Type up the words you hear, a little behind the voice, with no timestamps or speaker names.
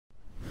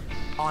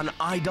on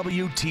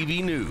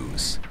Iwtv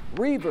News.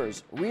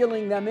 Reavers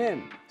reeling them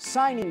in.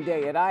 Signing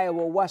day at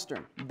Iowa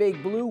Western.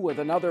 Big Blue with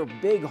another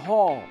big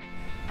haul.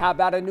 How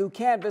about a new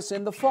canvas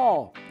in the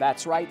fall?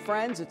 That's right,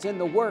 friends, it's in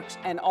the works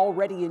and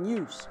already in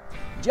use.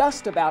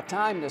 Just about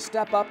time to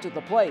step up to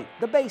the plate.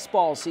 The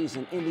baseball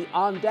season in the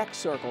on-deck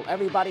circle.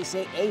 Everybody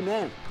say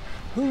amen.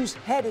 Who's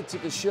headed to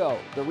the show?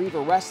 The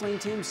Reaver wrestling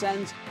team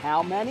sends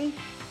how many?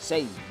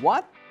 Say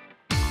what?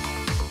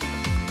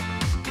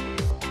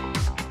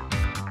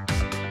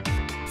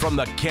 From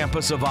the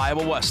campus of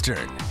Iowa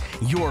Western,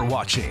 you're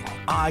watching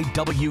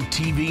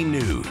Iwtv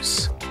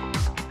News.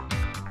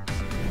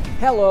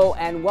 Hello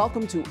and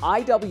welcome to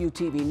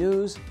Iwtv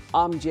News.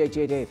 I'm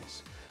JJ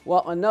Davis.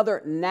 Well,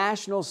 another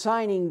national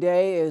signing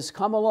day has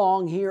come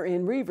along here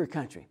in Reaver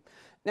Country.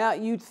 Now,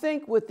 you'd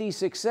think with the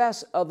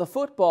success of the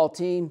football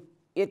team,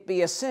 it'd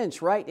be a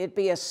cinch, right? It'd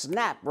be a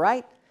snap,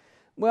 right?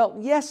 Well,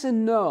 yes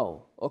and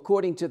no,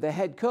 according to the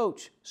head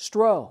coach,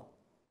 Stroh.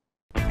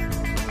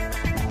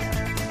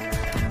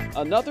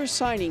 Another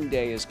signing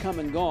day has come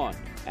and gone,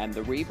 and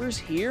the Reavers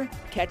here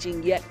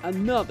catching yet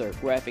another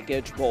Graphic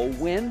Edge Bowl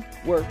win.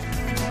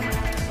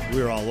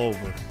 We're all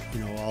over,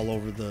 all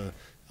over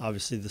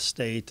obviously the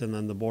state and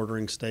then the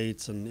bordering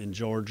states and in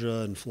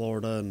Georgia and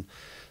Florida.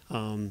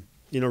 And,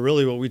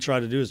 really what we try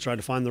to do is try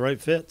to find the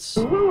right fits.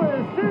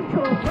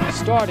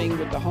 Starting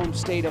with the home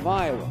state of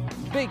Iowa,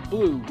 Big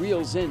Blue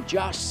reels in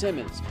Josh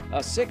Simmons, a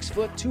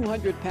 6-foot,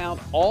 200-pound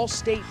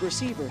all-state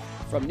receiver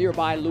from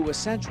nearby Lewis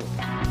Central.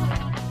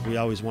 We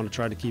always want to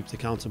try to keep the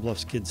Council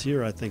Bluffs kids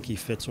here. I think he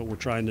fits what we're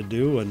trying to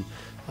do, and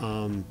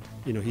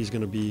he's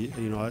going to be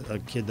a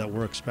kid that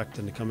we're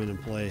expecting to come in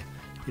and play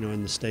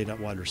in the state at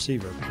wide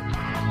receiver.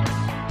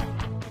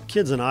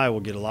 Kids in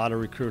Iowa get a lot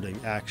of recruiting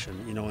action,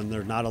 and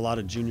there are not a lot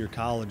of junior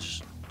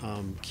college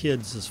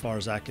kids as far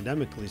as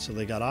academically, so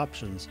they got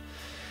options.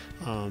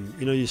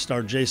 You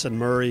start Jason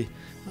Murray,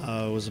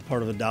 was a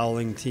part of a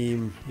Dowling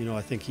team.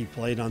 I think he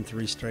played on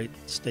 3 straight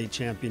state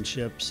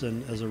championships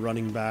and as a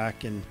running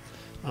back, and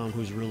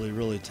who's really,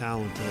 really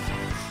talented.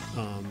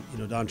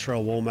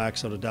 Dontrell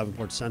Womack out of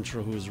Davenport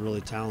Central, who is really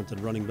talented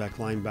running back,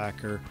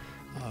 linebacker,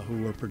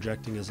 who we're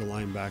projecting as a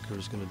linebacker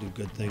is going to do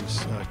good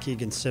things.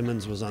 Keegan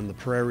Simmons was on the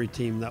Prairie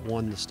team that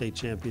won the state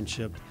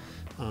championship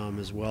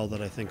as well,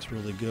 that I think is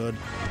really good.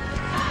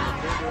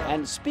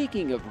 And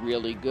speaking of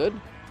really good,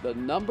 the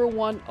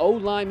 #1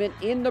 O-lineman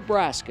in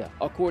Nebraska,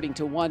 according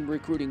to one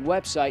recruiting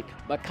website,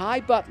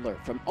 Mekhi Butler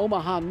from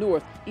Omaha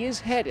North, is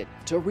headed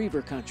to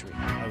Reaver Country.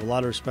 I have a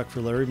lot of respect for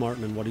Larry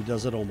Martin and what he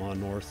does at Omaha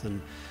North,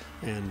 and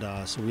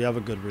so we have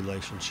a good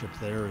relationship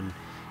there, and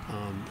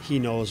he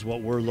knows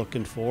what we're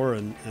looking for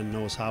and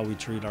knows how we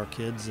treat our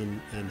kids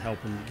and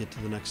help them get to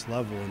the next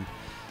level. And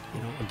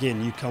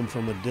again, you come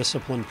from a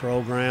disciplined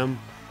program.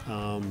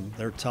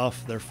 They're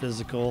tough, they're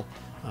physical,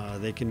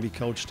 they can be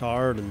coached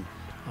hard, and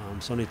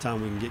so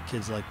anytime we can get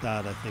kids like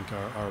that, I think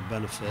are a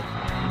benefit.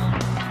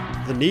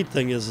 The neat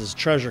thing is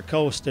Treasure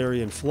Coast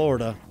area in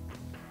Florida,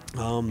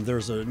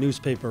 there's a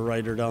newspaper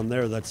writer down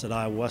there that said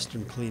Iowa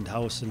Western cleaned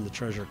house in the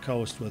Treasure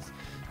Coast with,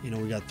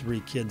 we got 3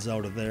 kids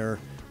out of there.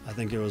 I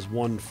think it was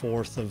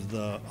 1/4 of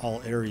the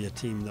all-area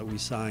team that we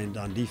signed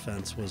on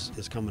defense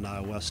is coming to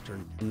Iowa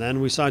Western. And then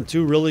we signed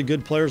 2 really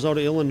good players out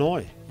of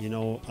Illinois,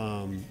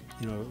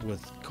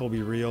 with Kobe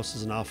Rios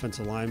as an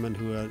offensive lineman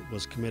who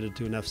was committed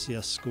to an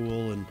FCS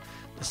school and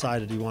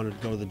decided he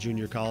wanted to go the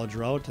junior college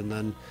route, and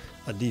then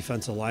a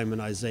defensive lineman,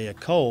 Isaiah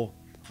Coe,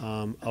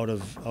 out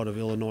of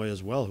Illinois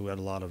as well, who had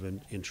a lot of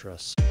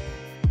interest.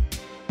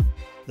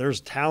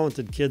 There's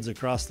talented kids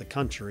across the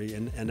country,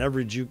 and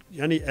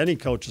any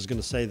coach is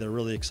going to say they're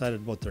really excited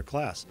about their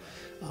class.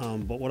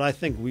 But what I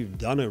think we've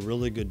done a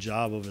really good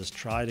job of is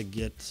try to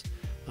get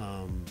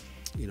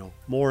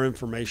more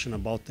information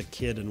about the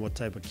kid and what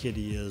type of kid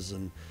he is,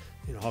 and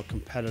how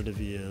competitive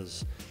he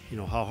is,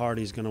 how hard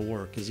he's going to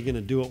work. Is he going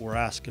to do what we're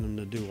asking him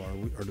to do,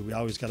 or do we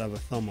always got to have a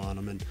thumb on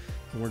him? And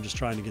we're just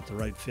trying to get the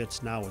right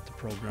fits now with the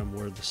program,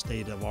 where the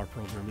state of our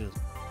program is.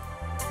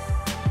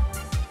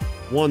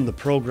 One, the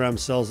program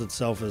sells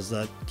itself as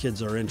that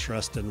kids are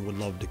interested and would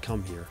love to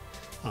come here.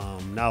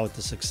 Now with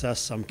the success,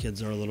 some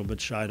kids are a little bit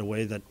shied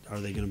away that are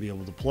they going to be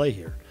able to play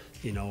here?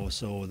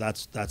 So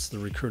that's the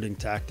recruiting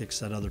tactics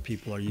that other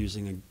people are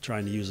using and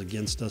trying to use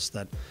against us,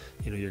 that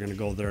you're going to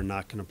go there and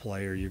not going to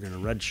play, or you're going to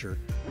redshirt.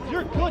 If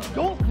you're good,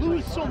 don't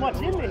lose so much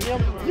into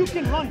him. You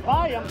can run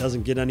by him. It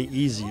doesn't get any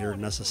easier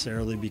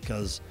necessarily,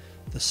 because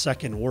the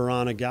second we're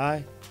on a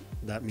guy,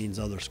 that means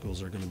other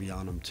schools are going to be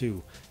on them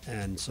too.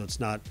 And so it's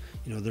not,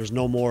 there's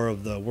no more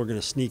of the we're going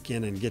to sneak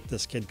in and get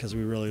this kid because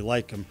we really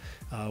like him,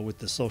 with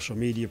the social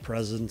media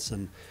presence.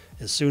 And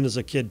as soon as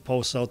a kid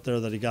posts out there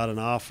that he got an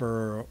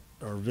offer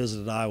or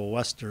visited Iowa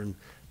Western,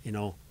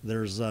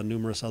 there's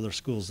numerous other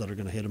schools that are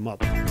going to hit him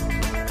up.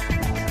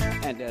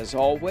 And as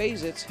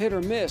always, it's hit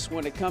or miss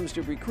when it comes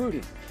to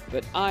recruiting.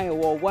 But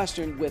Iowa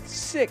Western, with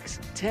 6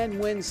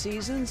 10-win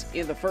seasons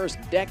in the first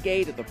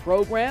decade of the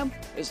program,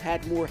 has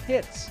had more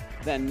hits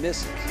than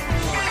misses.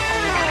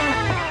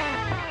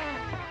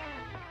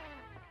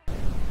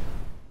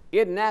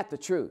 Isn't that the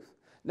truth?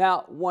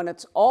 Now, when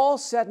it's all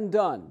said and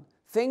done,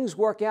 things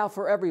work out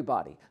for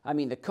everybody. I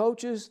mean, the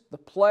coaches, the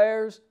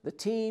players, the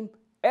team,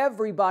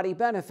 everybody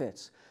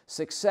benefits.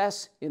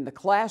 Success in the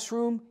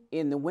classroom,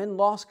 in the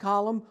win-loss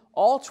column,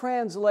 all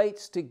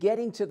translates to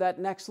getting to that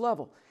next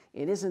level.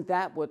 And isn't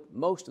that what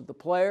most of the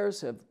players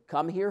have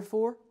come here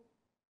for?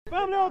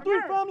 Family on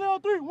three, family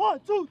on three. 1,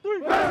 2,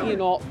 3.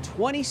 In all,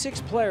 26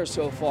 players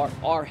so far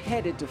are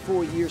headed to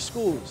four-year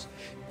schools.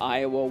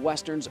 Iowa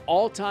Western's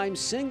all-time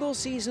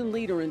single-season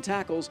leader in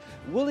tackles,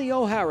 Willie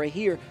O'Hara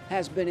here,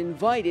 has been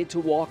invited to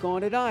walk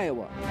on at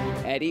Iowa.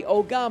 Eddie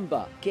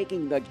Ogamba,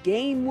 kicking the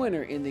game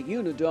winner in the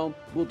Unidome,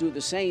 will do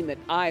the same at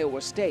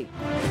Iowa State.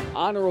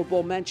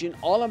 Honorable mention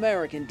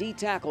All-American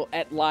D-tackle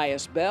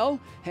Elias Bell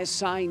has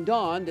signed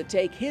on to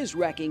take his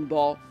wrecking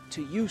ball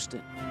to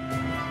Houston.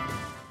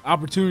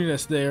 Opportunity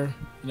that's there,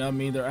 you know what I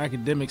mean? Their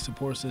academic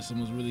support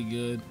system was really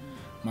good.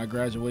 My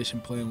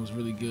graduation plan was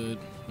really good,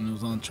 and it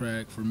was on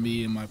track for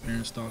me, and my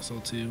parents thought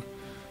so too,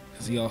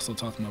 because he also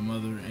talked to my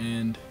mother,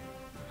 and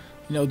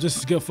you know,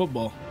 just good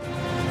football.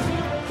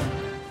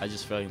 I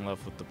just fell in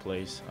love with the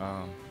place.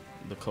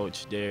 The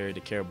coach there,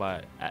 they care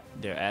about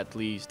their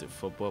athletes, their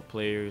football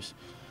players.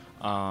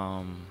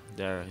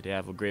 They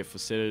have a great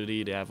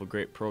facility, they have a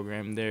great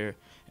program there,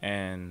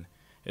 and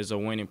it's a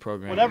winning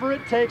program. Whatever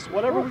it takes,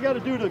 whatever we got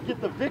to do to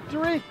get the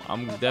victory.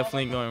 I'm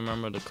definitely going to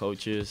remember the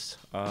coaches,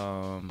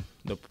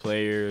 the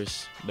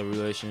players, the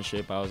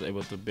relationship I was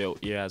able to build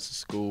here as a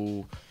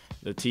school,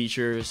 the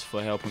teachers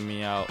for helping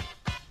me out.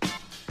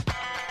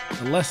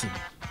 A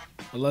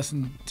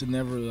lesson to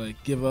never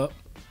like give up,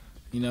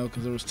 you know,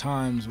 because there was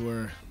times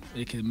where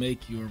it could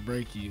make you or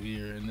break you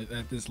here and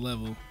at this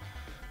level.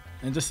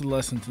 And just a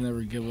lesson to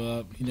never give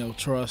up, you know,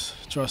 trust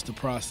the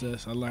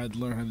process. I had to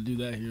learn how to do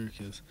that here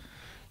because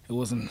it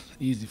wasn't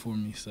easy for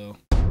me, so.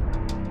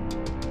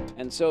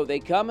 And so they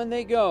come and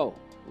they go.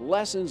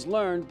 Lessons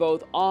learned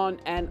both on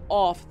and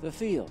off the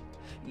field.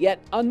 Yet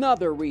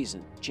another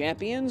reason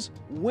champions,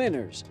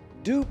 winners,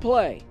 do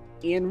play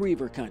in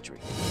Reaver Country.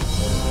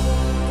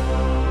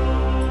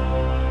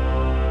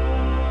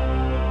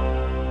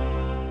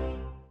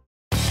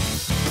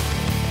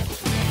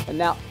 And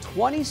now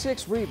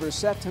 26 Reavers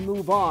set to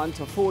move on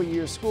to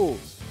four-year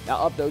schools. Now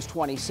of those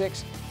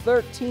 26,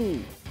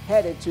 13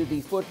 headed to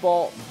the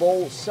Football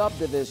Bowl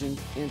subdivision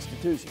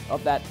institution.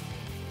 Of that,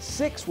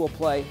 6 will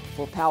play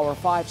for Power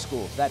 5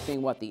 schools, that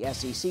being what? The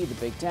SEC, the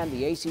Big Ten,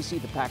 the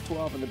ACC, the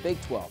Pac-12, and the Big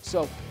 12.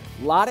 So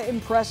a lot of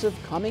impressive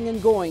coming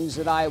and goings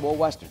at Iowa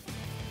Western.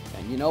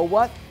 And you know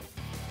what?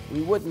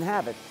 We wouldn't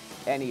have it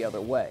any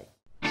other way.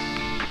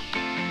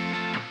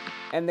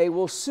 And they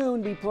will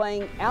soon be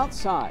playing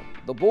outside.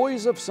 The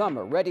boys of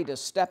summer ready to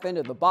step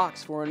into the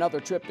box for another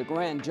trip to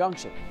Grand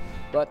Junction.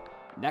 But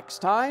next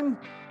time,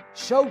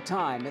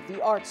 showtime at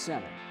the Arts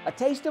Center. A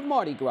taste of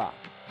Mardi Gras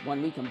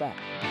when we come back.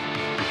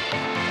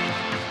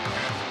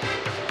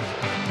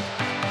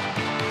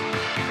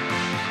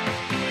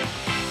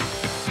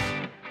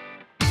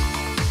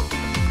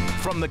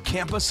 From the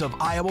campus of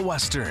Iowa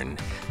Western,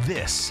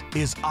 this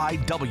is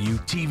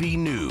Iwtv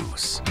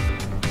News.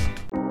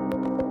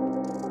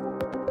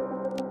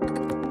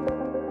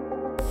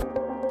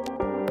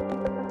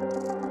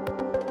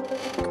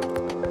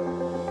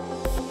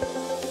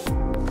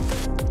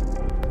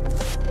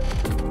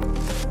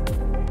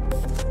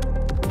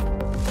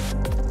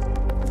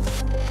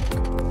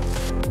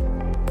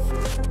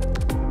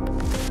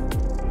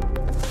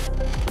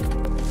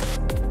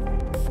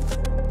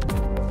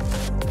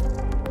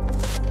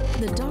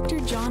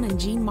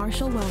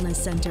 Wellness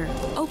Center,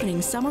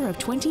 opening summer of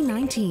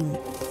 2019.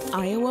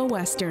 Iowa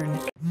Western.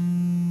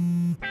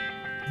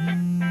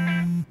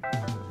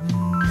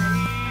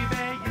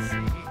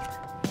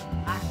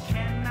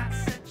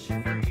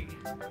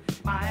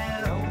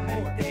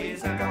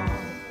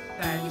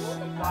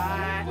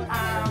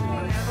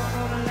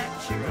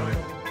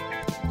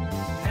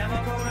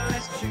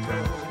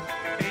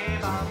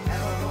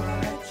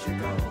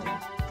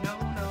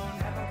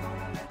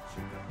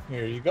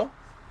 Here you go.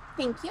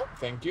 Thank you.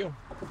 Thank you.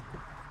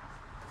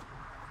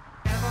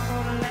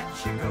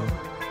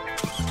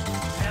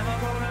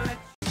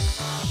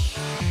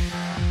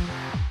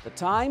 The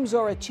times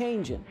are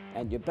a-changin',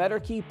 and you better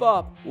keep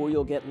up or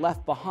you'll get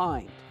left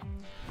behind.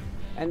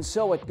 And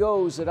so it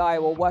goes at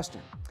Iowa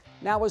Western.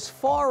 Now, as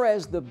far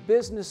as the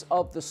business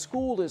of the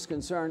school is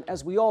concerned,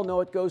 as we all know,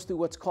 it goes through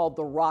what's called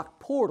the Rock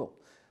Portal.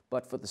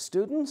 But for the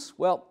students,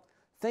 well,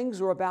 things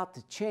are about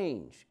to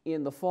change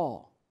in the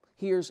fall.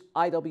 Here's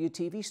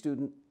Iwtv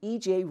student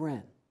E.J.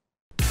 Wren.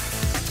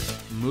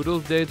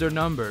 Moodle's days are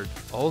numbered.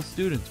 All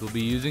students will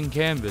be using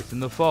Canvas in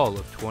the fall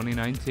of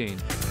 2019.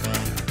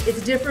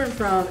 It's different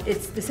from,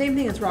 it's the same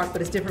thing as Rock,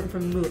 but it's different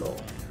from Moodle.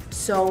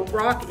 So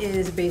Rock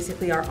is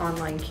basically our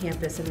online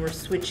campus, and we're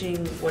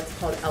switching what's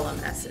called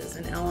LMSs.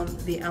 And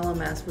the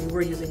LMS, we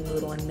were using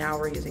Moodle, and now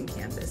we're using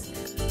Canvas.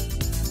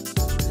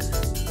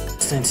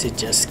 Since it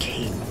just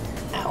came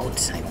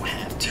out, I don't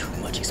have too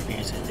much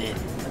experience with it.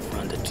 I've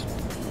run the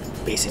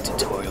basic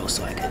tutorials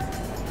so I could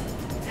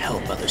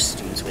help other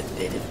students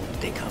with it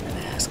if they come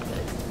and ask,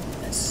 but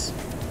that's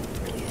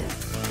really it.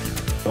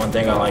 One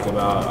thing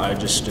I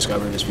just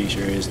discovered this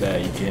feature is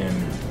that you can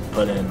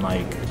put in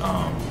like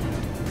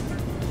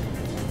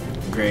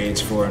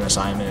grades for an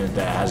assignment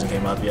that hasn't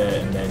came up yet,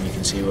 and then you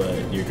can see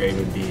what your grade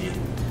would be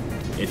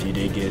if you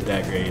did get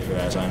that grade for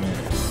that assignment.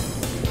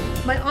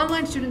 My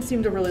online students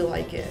seem to really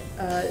like it.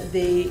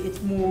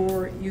 It's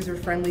more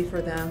user-friendly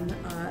for them.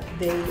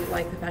 They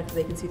like the fact that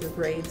they can see their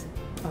grades.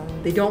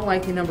 They don't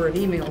like the number of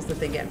emails that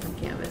they get from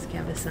Canvas.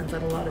 Canvas sends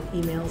out a lot of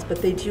emails,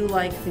 but they do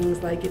like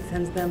things like it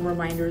sends them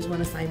reminders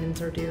when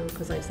assignments are due,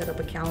 because I've set up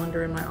a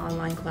calendar in my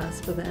online class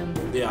for them.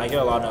 Yeah, I get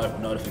a lot of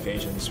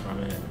notifications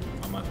from it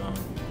on my phone.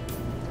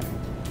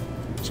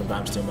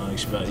 Sometimes too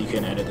much, but you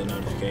can edit the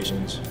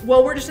notifications.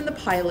 Well, we're just in the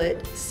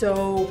pilot,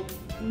 so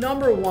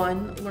number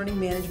one, learning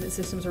management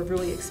systems are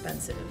really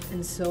expensive,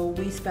 and so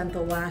we spent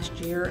the last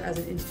year as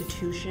an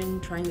institution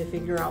trying to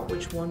figure out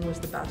which one was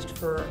the best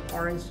for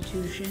our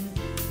institution.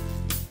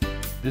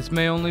 This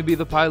may only be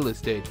the pilot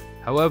stage.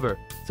 However,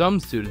 some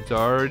students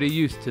are already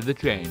used to the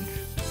change.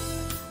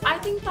 I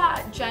think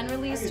that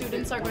generally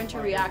students are going to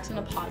react in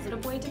a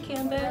positive way to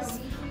Canvas.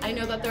 I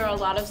know that there are a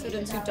lot of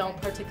students who don't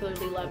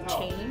particularly love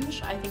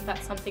change. I think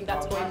that's something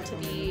that's going to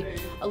be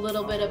a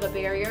little bit of a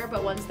barrier,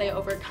 but once they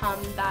overcome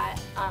that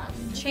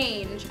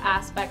change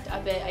aspect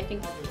of it, I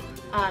think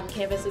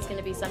Canvas is going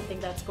to be something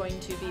that's going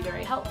to be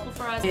very helpful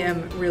for us. I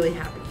am really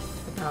happy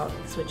about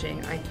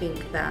switching. I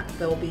think that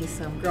there'll be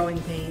some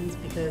growing pains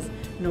because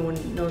no one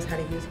knows how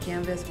to use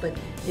Canvas, but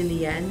in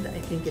the end, I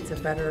think it's a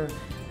better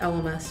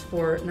LMS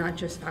for not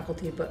just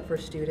faculty, but for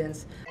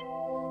students.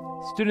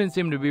 Students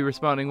seem to be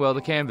responding well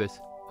to Canvas.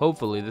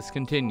 Hopefully this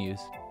continues.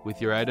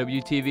 With your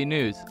IWTV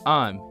News,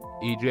 I'm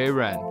EJ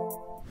Wren.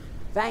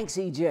 Thanks,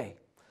 EJ.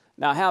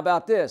 Now, how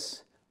about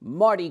this?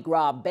 Mardi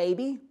Gras,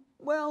 baby?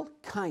 Well,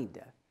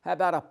 kinda. How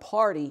about a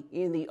party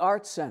in the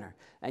Arts Center?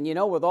 And you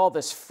know, with all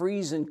this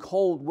freezing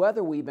cold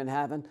weather we've been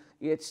having,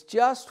 it's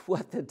just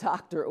what the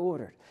doctor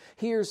ordered.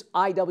 Here's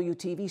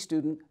IWTV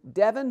student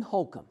Devin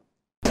Holcomb.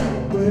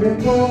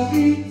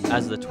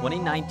 As the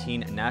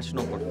 2019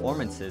 National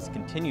Performances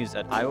continues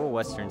at Iowa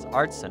Western's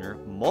Arts Center,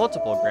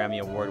 multiple Grammy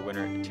Award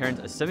winner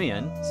Terrence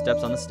Asimian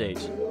steps on the stage.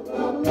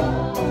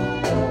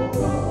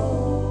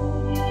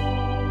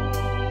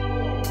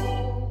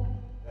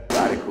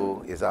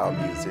 Radical is our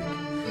music,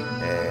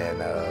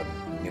 and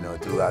you know,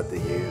 throughout the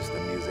years the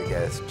music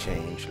has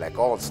changed, like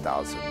all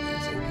styles of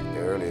music. The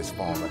earliest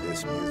form of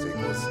this music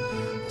was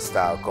a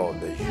style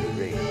called the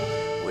juré,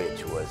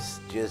 which was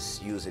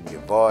just using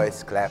your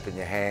voice, clapping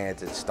your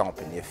hands, and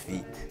stomping your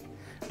feet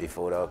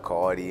before the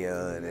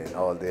accordion and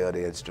all the other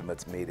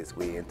instruments made its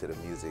way into the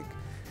music.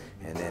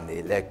 And then the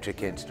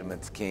electric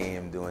instruments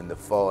came during the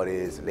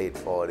 40s, late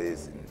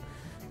 40s, and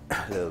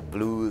a little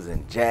blues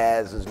and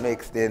jazz was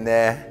mixed in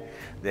there.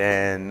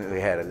 Then we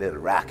had a little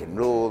rock and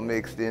roll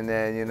mixed in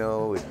there, you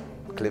know, with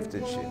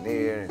Clifton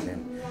Chenier, and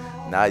then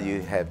now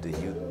you have the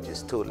youth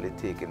just totally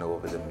taking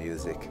over the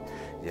music.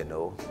 You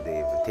know,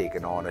 they've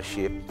taken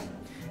ownership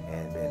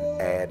and been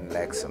adding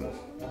like some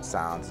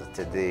sounds of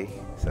today,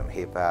 some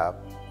hip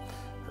hop,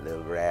 a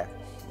little rap,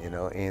 you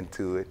know,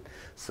 into it.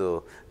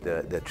 So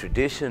the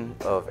tradition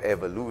of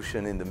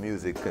evolution in the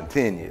music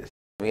continues.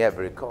 We have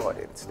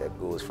recordings that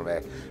goes from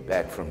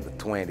back from the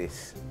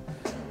 20s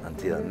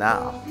until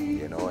now,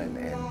 you know, and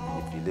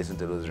if you listen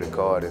to those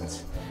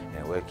recordings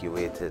and work your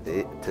way to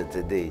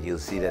today, you'll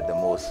see that the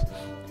most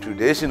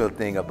traditional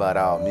thing about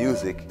our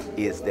music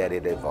is that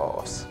it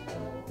evolves.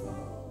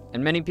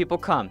 And many people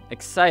come,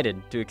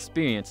 excited to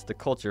experience the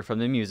culture from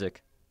the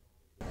music.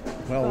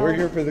 Well, we're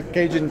here for the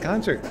Cajun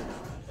concert.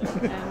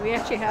 And we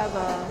actually have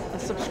a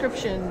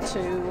subscription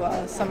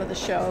to some of the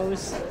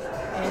shows.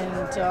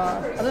 And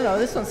I don't know,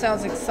 this one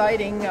sounds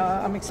exciting.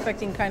 I'm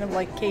expecting kind of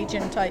like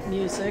Cajun type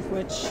music,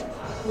 which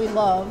we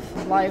love.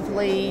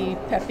 Lively,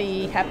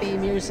 peppy, happy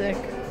music.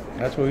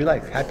 That's what we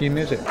like, happy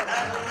music. We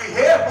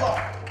here for.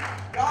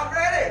 Y'all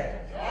ready?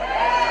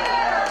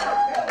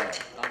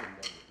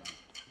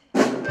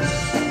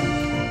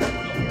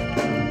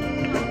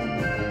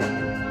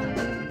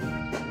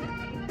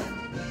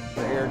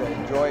 We're here to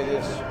enjoy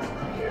this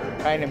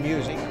kind of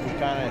music. We're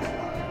kind of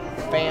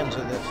fans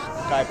of this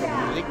type of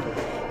music.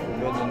 We've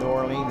been to New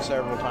Orleans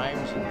several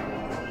times.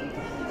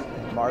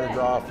 And Mardi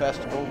Gras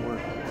Festival, we're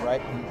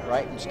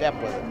right in step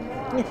with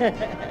it.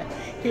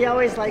 He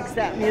always likes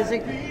that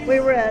music. We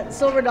were at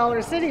Silver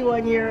Dollar City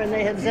one year and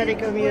they had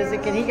Zydeco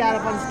music and he got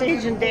up on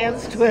stage and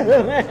danced with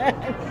them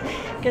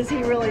because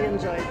he really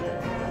enjoyed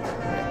it.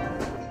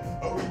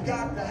 We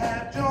got to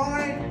have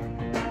joy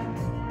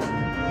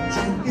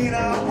in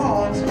our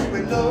hearts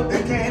with love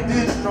that can't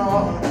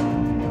destroy.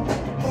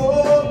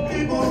 Oh,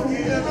 people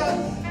hear us.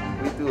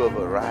 We do a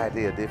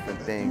variety of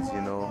different things,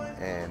 you know,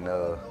 and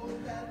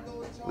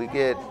we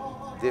get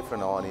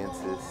different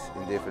audiences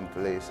in different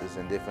places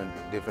and different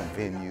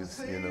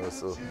venues, you know.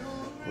 So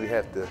we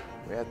have to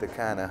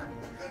kind of,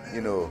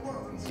 you know,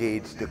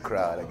 gauge the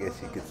crowd, I guess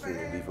you could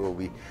say,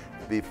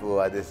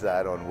 before I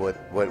decide on what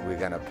we're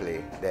gonna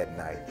play that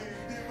night.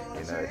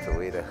 You know, it's a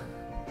way to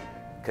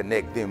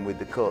connect them with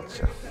the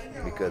culture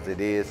because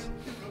it is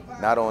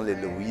not only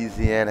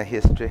Louisiana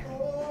history,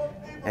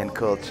 and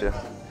culture,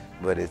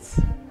 but it's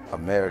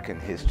American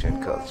history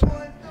and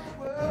culture.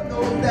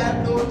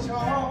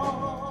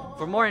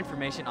 For more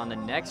information on the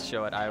next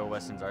show at Iowa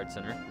Western's Art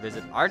Center,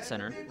 visit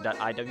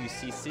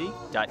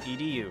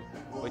artcenter.iwcc.edu.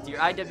 With your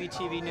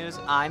IWTV News,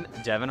 I'm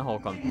Devin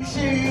Holcomb.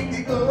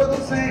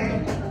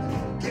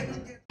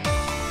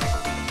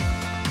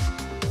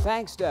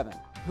 Thanks, Devin.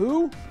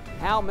 Who?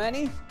 How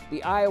many?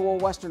 The Iowa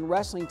Western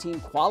wrestling team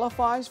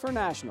qualifies for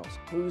nationals.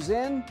 Who's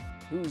in?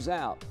 Who's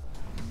out?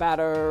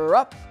 Batter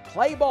up,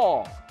 play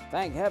ball.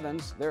 Thank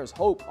heavens, there's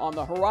hope on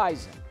the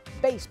horizon.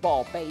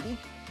 Baseball, baby,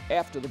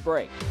 after the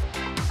break.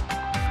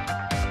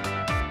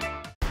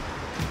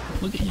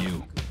 Look at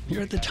you.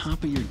 You're at the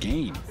top of your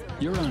game.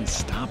 You're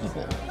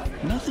unstoppable.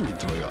 Nothing can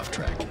throw you off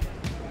track.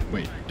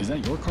 Wait, is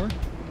that your car?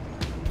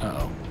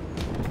 Uh-oh.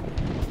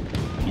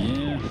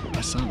 Yeah,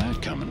 I saw that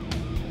coming.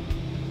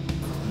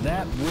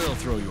 That will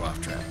throw you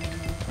off track.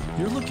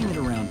 You're looking at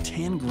around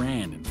 10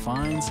 grand in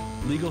fines,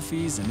 legal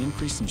fees, and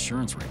increased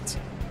insurance rates.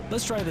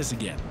 Let's try this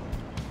again.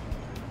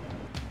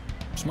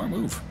 Smart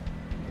move.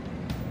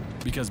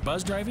 Because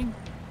buzz driving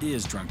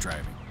is drunk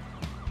driving.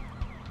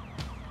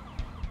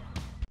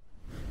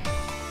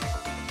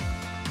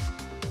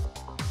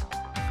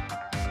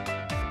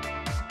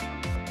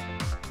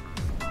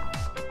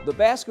 The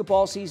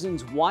basketball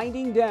season's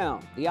winding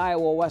down. The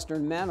Iowa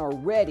Western men are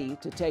ready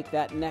to take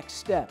that next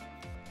step.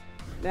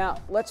 Now,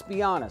 let's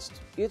be honest,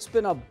 it's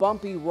been a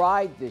bumpy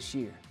ride this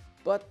year,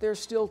 but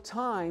there's still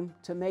time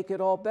to make it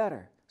all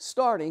better,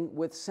 starting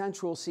with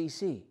Central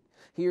CC.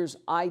 Here's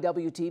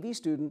IWTV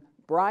student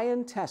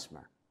Brian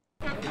Tesmer.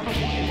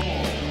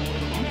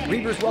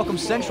 Reavers welcome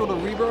Central to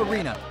Reaver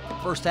Arena.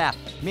 First half,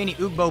 Manny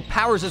Ugbo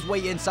powers his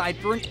way inside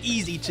for an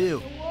easy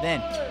 2.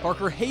 Then,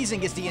 Parker Hazen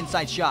gets the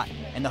inside shot,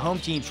 and the home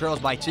team trails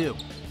by 2.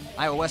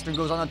 Iowa Western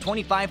goes on a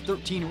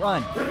 25-13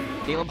 run.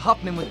 Caleb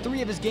Huffman with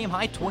 3 of his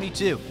game-high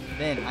 22.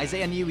 Then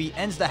Isaiah Newey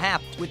ends the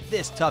half with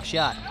this tough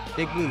shot.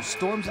 Big Blue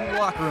storms in the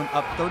locker room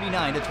up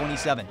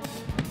 39-27.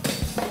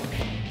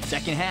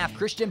 Second half,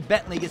 Christian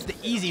Bentley gets the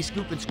easy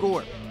scoop and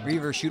score.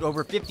 Reavers shoot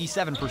over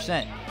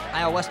 57%.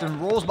 Iowa Western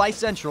rolls by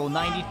Central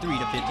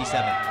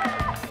 93-57.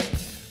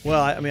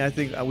 Well, I mean, I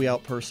think we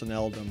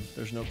out-personneled them.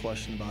 There's no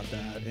question about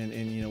that. And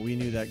you know, we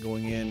knew that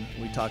going in.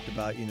 We talked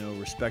about, you know,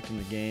 respecting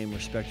the game,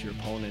 respect your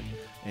opponent,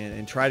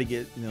 and try to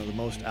get, you know, the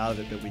most out of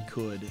it that we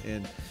could.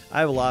 And I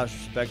have a lot of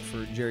respect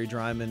for Jerry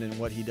Dryman and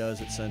what he does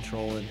at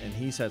Central, and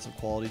he's had some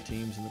quality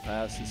teams in the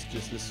past. It's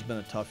just, this has been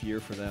a tough year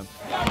for them.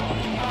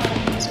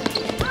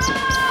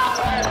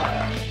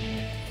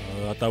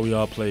 I thought we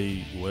all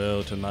played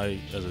well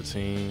tonight as a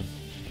team,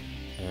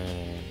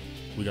 and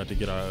we got to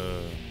get our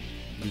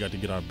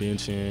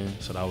bench in,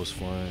 so that was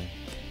fun.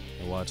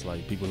 And watch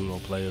like people who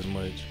don't play as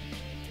much,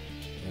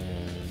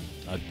 and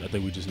I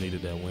think we just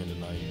needed that win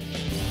tonight.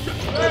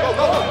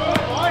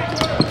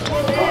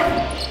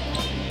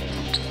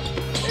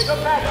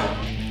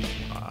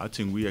 I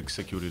think we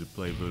executed the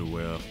play very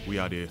well. We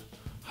had a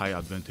high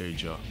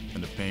advantage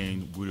in the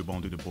paint. We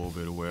rebounded the ball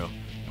very well,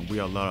 and we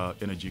had a lot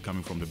of energy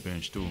coming from the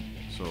bench too.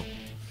 So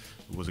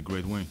it was a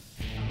great win.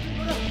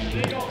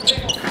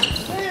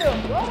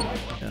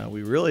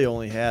 We really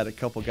only had a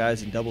couple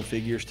guys in double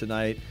figures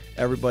tonight.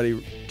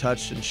 Everybody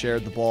touched and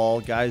shared the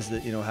ball. Guys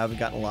that, you know, haven't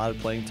gotten a lot of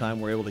playing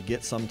time were able to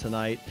get some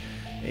tonight,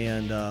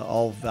 and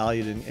all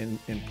valued and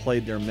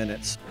played their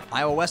minutes.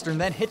 Iowa Western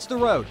then hits the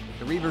road.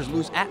 The Reavers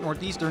lose at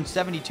Northeastern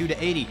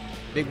 72-80.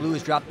 Big Blue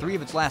has dropped 3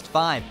 of its last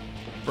 5.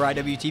 For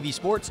IWTV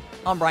Sports,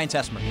 I'm Brian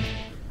Tesmer.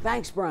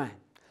 Thanks, Brian.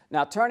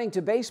 Now turning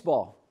to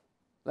baseball.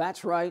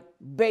 That's right,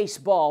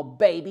 baseball,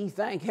 baby,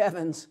 thank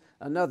heavens.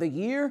 Another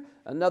year,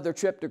 another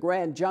trip to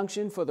Grand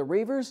Junction for the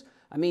Reavers.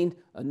 I mean,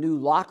 a new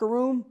locker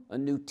room, a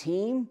new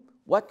team.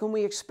 What can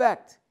we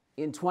expect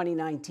in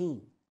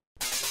 2019?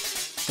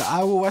 The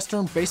Iowa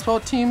Western baseball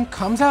team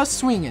comes out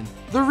swinging.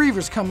 The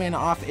Reavers come in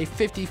off a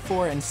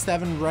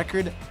 54-7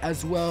 record,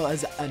 as well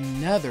as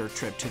another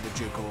trip to the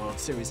JUCO World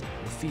Series.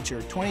 Will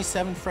feature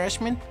 27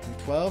 freshmen and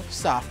 12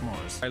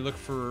 sophomores. I look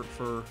for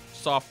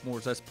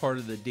sophomores. That's part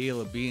of the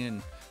deal of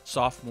being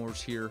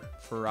sophomores here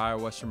for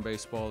Iowa Western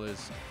baseball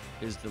is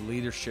the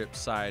leadership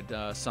side,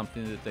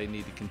 something that they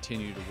need to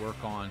continue to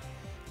work on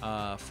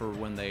for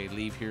when they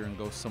leave here and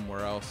go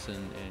somewhere else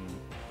and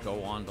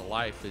go on to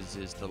life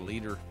is the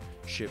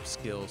leadership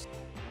skills.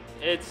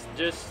 It's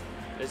just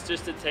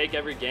to take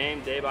every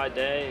game day by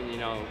day and, you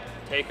know,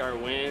 take our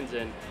wins.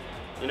 And,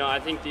 you know,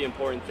 I think the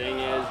important thing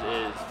is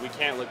we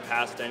can't look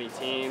past any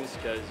teams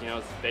because, you know,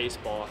 it's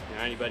baseball. You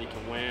know, anybody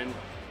can win.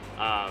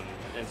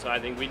 And so I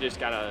think we just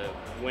got to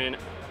win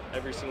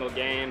every single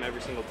game,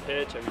 every single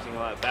pitch, every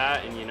single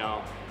at-bat, and, you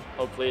know,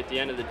 hopefully at the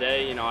end of the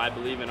day, you know, I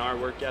believe in our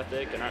work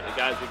ethic and the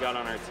guys we got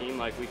on our team,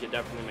 like, we could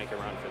definitely make a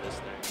run for this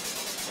thing.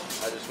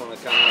 I just want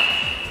to kind of,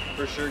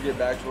 for sure, get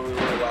back to where we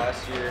were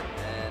last year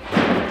and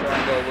try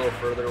and go a little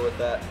further with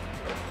that. I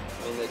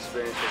mean, the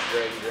experience was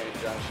great in Grand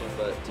Junction,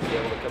 but to be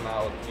able to come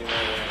out with a few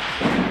more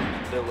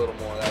wins, do a little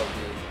more, that would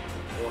be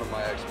one of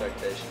my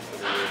expectations for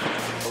the year.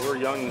 Well,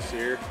 we're young this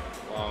year,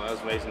 as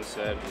Mason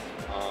said.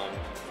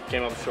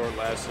 Came up short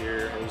last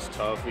year. It was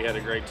tough. We had a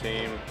great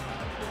team.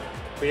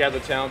 we have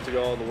the talent to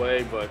go all the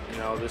way, but you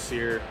know, this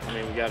year, I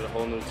mean, we got a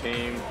whole new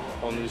team,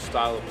 whole new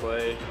style of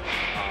play.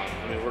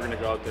 I mean, we're going to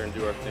go out there and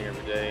do our thing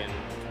every day, and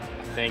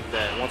I think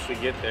that once we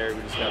get there,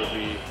 we just got to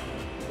be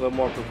a little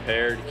more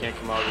prepared. You can't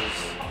come out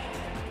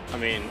as, I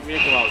mean, we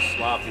didn't come out as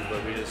sloppy, but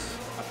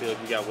I feel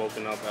like we got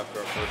woken up after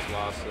our first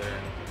loss there.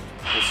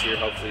 And this year,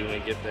 hopefully, when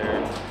we get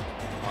there,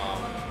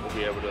 we'll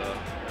be able to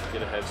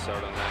get a head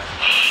start on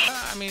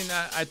that. I mean,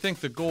 I think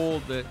the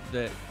goal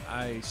that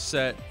I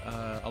set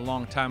a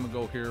long time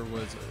ago here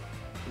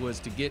was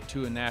to get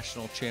to a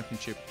national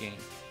championship game.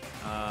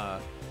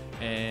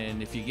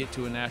 And if you get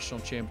to a national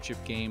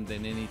championship game,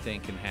 then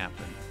anything can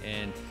happen.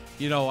 And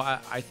you know,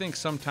 I think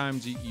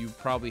sometimes you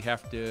probably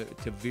have to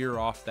veer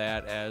off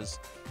that as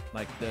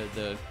like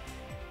the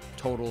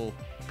total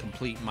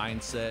complete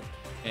mindset,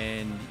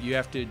 and you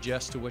have to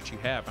adjust to what you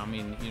have. I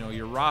mean, you know,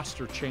 your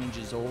roster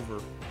changes over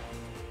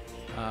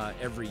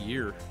every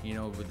year, you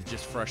know, with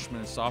just freshmen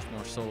and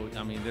sophomores. So,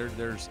 I mean,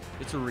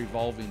 it's a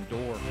revolving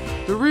door.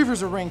 The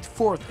Reavers are ranked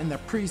 4th in the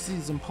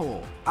preseason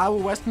poll. Iowa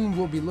Western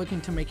will be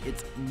looking to make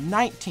its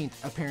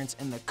 19th appearance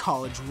in the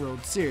College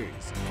World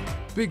Series.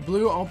 Big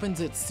Blue opens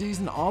its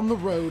season on the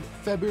road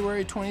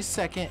February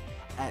 22nd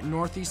at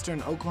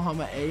Northeastern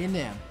Oklahoma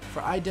A&M.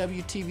 For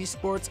Iwtv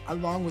Sports,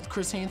 along with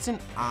Chris Hansen,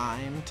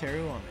 I'm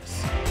Terry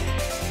Lomas.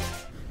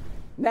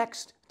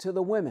 Next to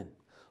the women,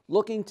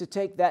 looking to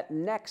take that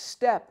next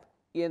step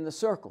in the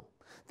circle.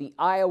 The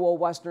Iowa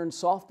Western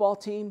softball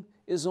team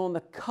is on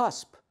the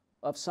cusp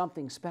of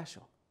something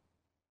special.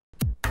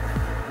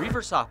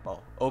 Reaver softball,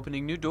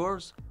 opening new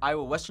doors.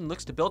 Iowa Western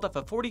looks to build off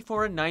a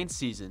 44-9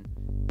 season.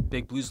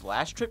 Big Blue's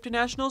last trip to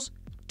nationals,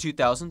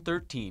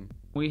 2013.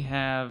 We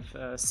have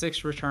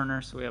 6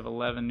 returners. We have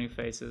 11 new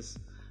faces.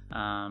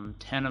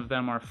 10 of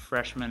them are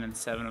freshmen and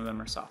 7 of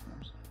them are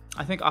sophomores.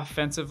 I think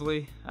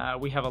offensively,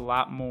 we have a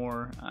lot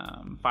more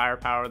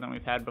firepower than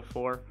we've had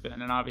before.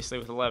 And then obviously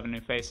with 11 new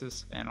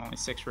faces and only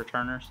 6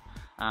 returners,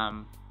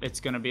 it's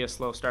going to be a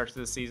slow start to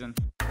the season.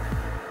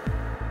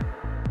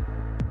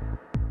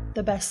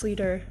 The best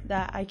leader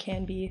that I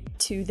can be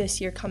to this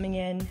year coming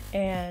in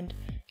and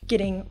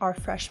getting our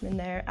freshmen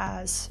there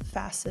as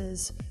fast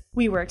as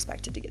we were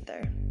expected to get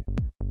there.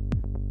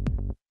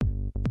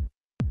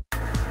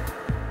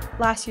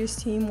 Last year's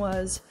team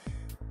was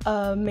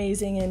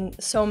amazing in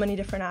so many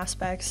different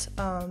aspects,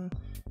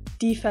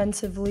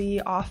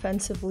 defensively,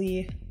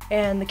 offensively,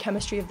 and the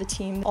chemistry of the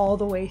team all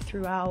the way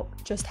throughout,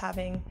 just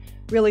having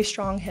really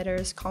strong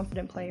hitters,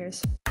 confident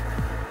players.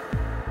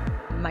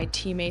 My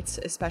teammates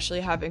especially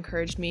have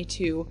encouraged me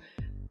to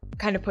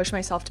kind of push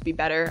myself to be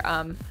better.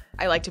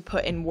 I like to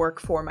put in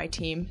work for my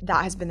team.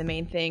 That has been the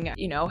main thing.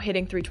 You know,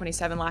 hitting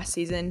 327 last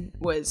season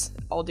was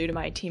all due to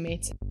my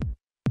teammates.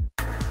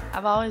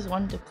 I've always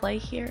wanted to play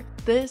here.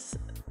 This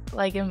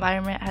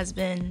environment has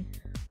been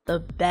the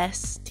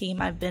best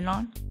team I've been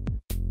on.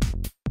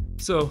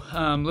 So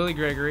Lily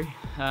Gregory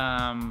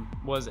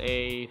was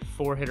a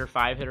 4-hitter,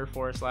 5-hitter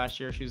for us last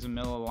year. She was a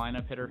middle of the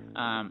lineup hitter,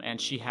 and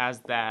she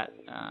has that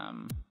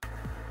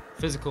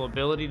physical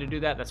ability to do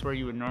that. That's where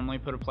you would normally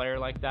put a player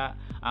like that,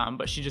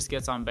 but she just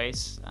gets on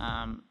base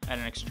at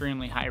an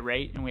extremely high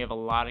rate, and we have a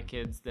lot of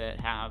kids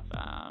that have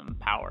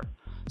power.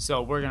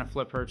 So we're going to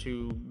flip her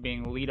to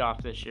being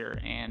leadoff this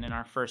year, and in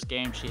our first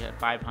game she hit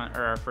 500,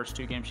 or our first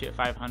 2 games she hit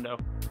 500.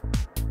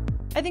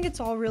 I think it's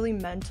all really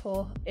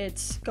mental.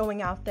 It's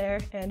going out there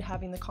and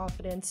having the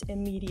confidence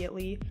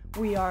immediately.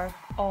 We are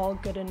all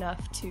good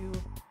enough to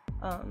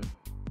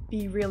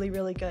be really,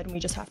 really good, and we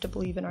just have to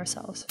believe in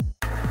ourselves.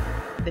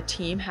 The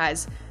team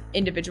has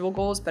individual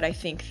goals, but I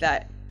think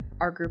that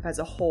our group as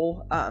a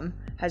whole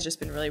has just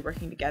been really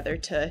working together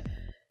to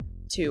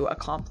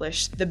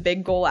accomplish the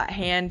big goal at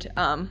hand,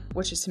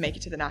 which is to make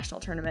it to the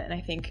national tournament.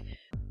 And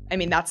I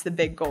mean, that's the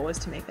big goal, is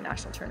to make the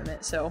national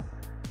tournament. So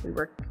we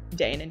work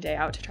day in and day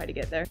out to try to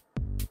get there.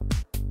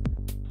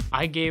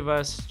 I gave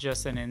us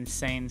just an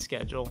insane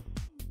schedule.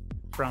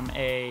 From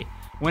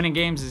winning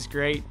games is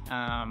great.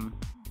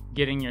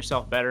 Getting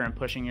yourself better and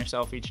pushing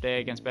yourself each day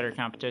against better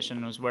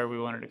competition was where we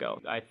wanted to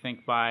go. I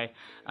think by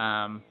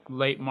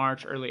late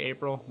March, early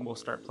April, we'll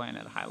start playing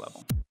at a high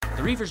level.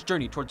 The Reavers'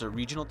 journey towards a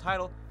regional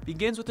title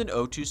begins with an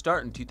 0-2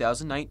 start in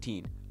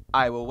 2019.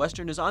 Iowa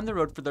Western is on the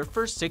road for their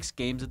first 6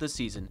 games of the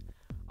season.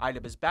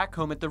 IDUB is back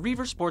home at the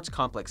Reaver Sports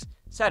Complex,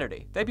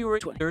 Saturday,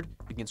 February 23rd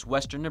against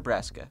Western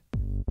Nebraska.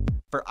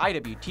 For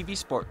Iwtv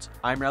Sports,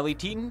 I'm Riley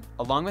Teeton,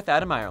 along with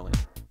Adam Ireland.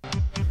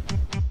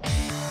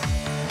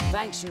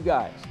 Thanks, you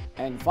guys.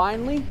 And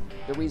finally,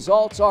 the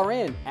results are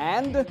in,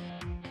 and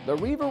the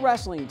Reaver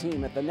wrestling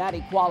team at the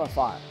Natty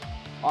Qualifier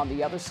on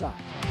the other side.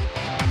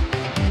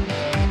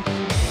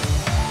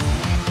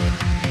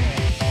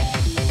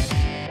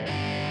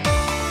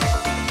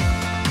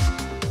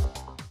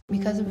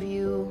 Because of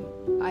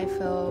you, I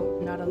feel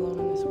not alone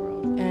in this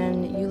world.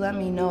 And you let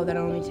me know that it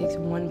only takes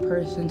one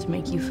person to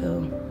make you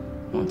feel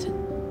wanted.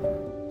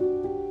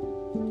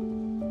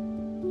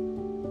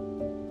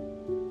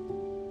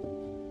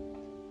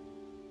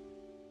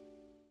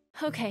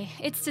 Okay,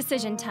 it's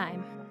decision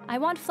time. I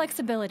want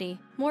flexibility,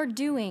 more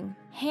doing,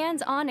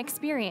 hands-on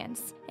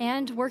experience,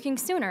 and working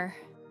sooner.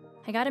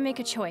 I gotta make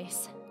a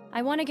choice.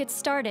 I want to get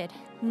started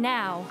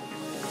now.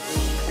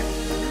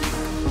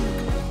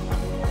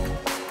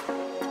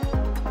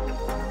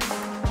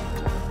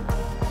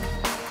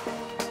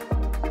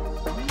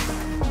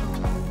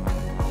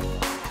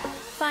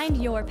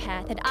 Find your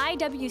path at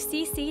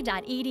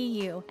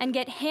iwcc.edu and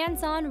get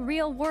hands-on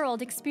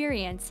real-world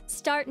experience.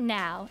 Start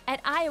now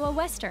at Iowa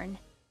Western.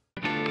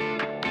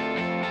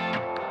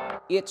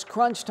 It's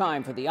crunch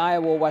time for the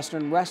Iowa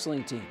Western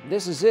wrestling team.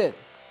 This is it.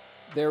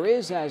 There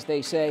is, as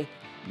they say,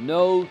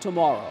 no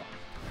tomorrow.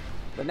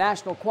 The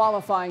national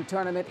qualifying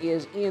tournament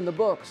is in the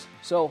books.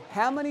 So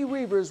how many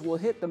Reavers will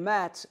hit the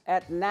mats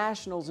at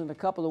Nationals in a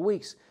couple of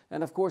weeks?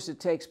 And of course, it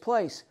takes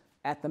place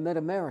at the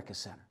Mid-America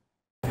Center.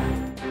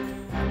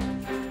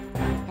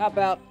 How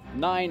about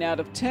 9 out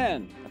of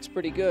 10? That's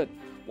pretty good.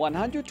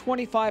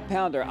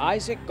 125-pounder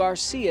Isaac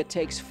Garcia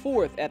takes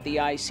fourth at the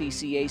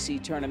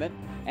ICCAC tournament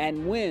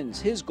and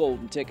wins his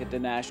golden ticket to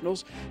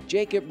Nationals.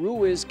 Jacob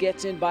Ruiz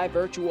gets in by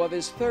virtue of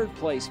his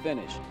third-place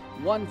finish.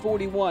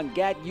 141,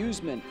 Gat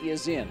Usman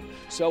is in.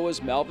 So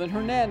is Melvin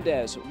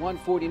Hernandez at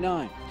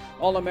 149.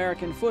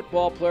 All-American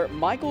football player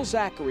Michael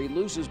Zachary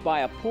loses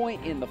by a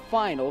point in the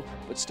final,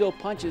 but still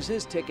punches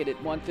his ticket at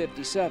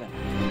 157.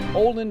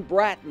 Olin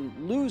Bratton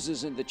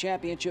loses in the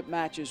championship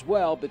match as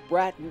well, but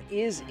Bratton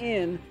is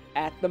in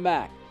at the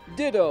MAC.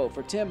 Ditto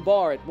for Tim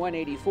Barr at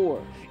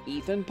 184,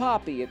 Ethan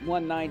Poppy at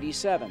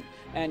 197,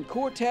 and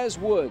Cortez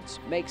Woods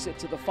makes it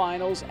to the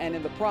finals and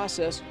in the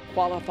process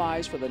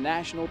qualifies for the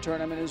national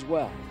tournament as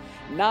well.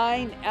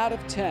 9 out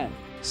of 10,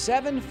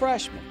 7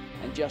 freshmen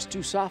and just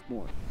 2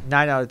 sophomores.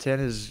 9 out of 10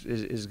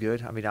 is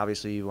good. I mean,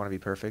 obviously you want to be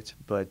perfect,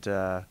 but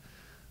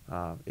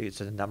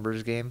it's a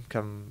numbers game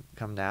come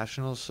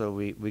nationals, so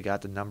we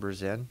got the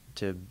numbers in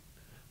to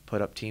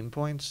put up team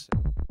points.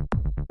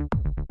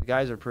 The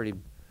guys are pretty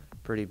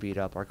beat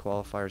up. Our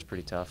qualifier is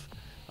pretty tough,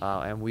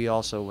 and we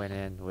also went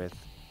in with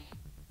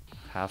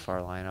half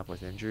our lineup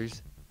with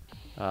injuries.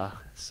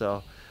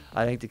 So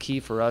I think the key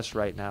for us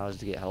right now is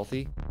to get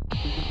healthy.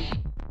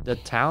 The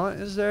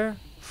talent is there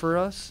for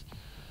us.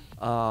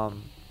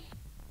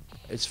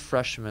 It's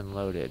freshman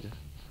loaded,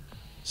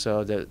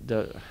 so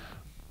the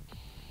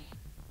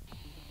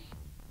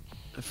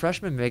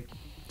freshmen make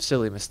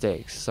silly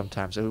mistakes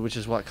sometimes, which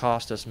is what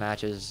cost us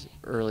matches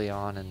early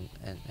on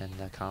in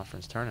the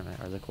conference tournament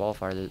or the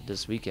qualifier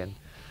this weekend.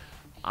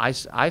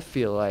 I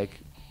feel like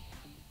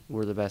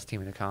we're the best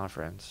team in the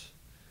conference.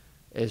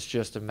 It's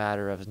just a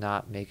matter of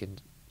not making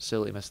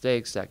silly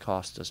mistakes that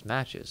cost us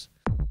matches.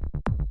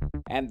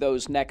 And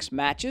those next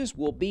matches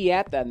will be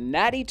at the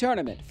Natty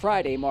Tournament,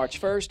 Friday,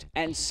 March 1st,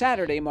 and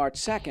Saturday, March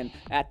 2nd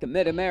at the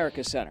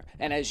Mid-America Center.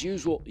 And as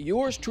usual,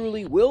 yours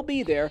truly will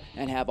be there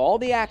and have all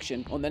the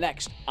action on the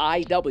next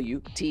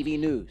Iwtv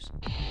News.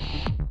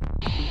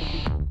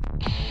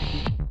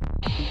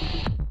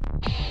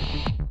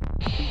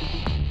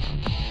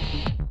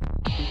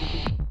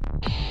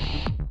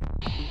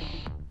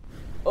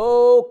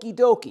 Okie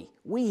dokie.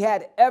 We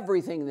had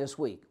everything this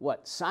week.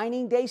 What,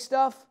 signing day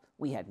stuff?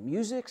 We had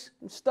music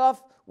and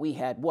stuff. We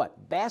had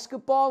what,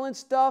 basketball and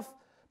stuff,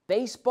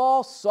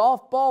 baseball,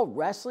 softball,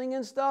 wrestling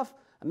and stuff.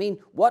 I mean,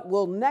 what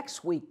will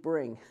next week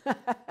bring?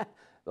 But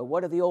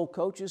what do the old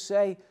coaches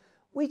say?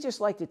 We just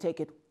like to take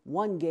it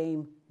one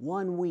game,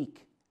 1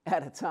 week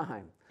at a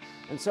time.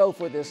 And so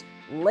for this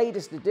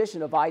latest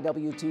edition of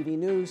Iwtv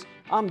News,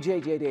 I'm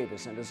JJ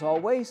Davis, and as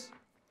always,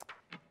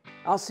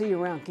 I'll see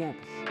you around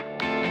campus.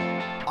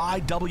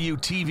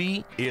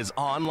 Iwtv is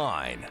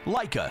online.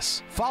 Like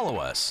us, follow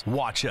us,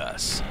 watch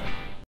us.